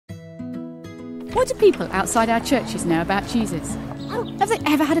What do people outside our churches know about Jesus? Have they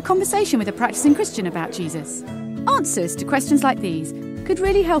ever had a conversation with a practicing Christian about Jesus? Answers to questions like these could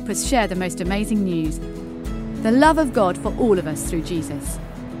really help us share the most amazing news: the love of God for all of us through Jesus.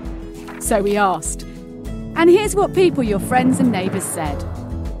 So we asked. And here's what people, your friends and neighbours, said.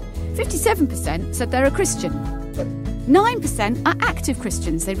 57% said they're a Christian. 9% are active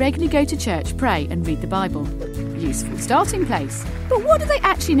Christians. They regularly go to church, pray and read the Bible. Useful starting place. But what do they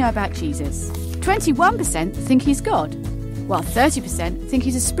actually know about Jesus? 21% think he's God, while 30% think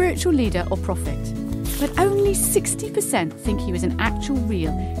he's a spiritual leader or prophet. But only 60% think he was an actual,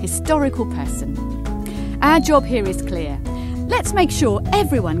 real, historical person. Our job here is clear. Let's make sure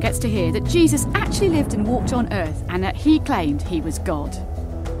everyone gets to hear that Jesus actually lived and walked on earth and that he claimed he was God.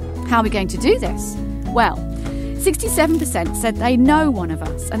 How are we going to do this? Well, 67% said they know one of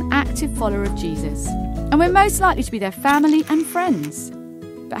us, an active follower of Jesus, and we're most likely to be their family and friends.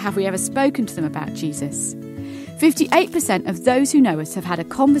 But have we ever spoken to them about Jesus? 58% of those who know us have had a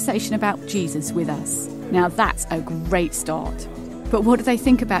conversation about Jesus with us. Now that's a great start. But what do they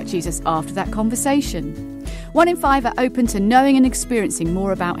think about Jesus after that conversation? 1 in 5 are open to knowing and experiencing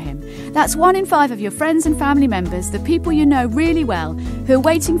more about him. That's 1 in 5 of your friends and family members, the people you know really well, who are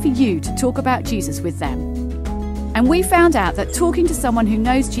waiting for you to talk about Jesus with them. And we found out that talking to someone who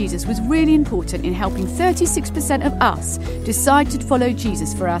knows Jesus was really important in helping 36% of us decide to follow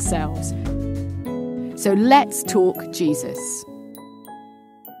Jesus for ourselves. So let's talk Jesus.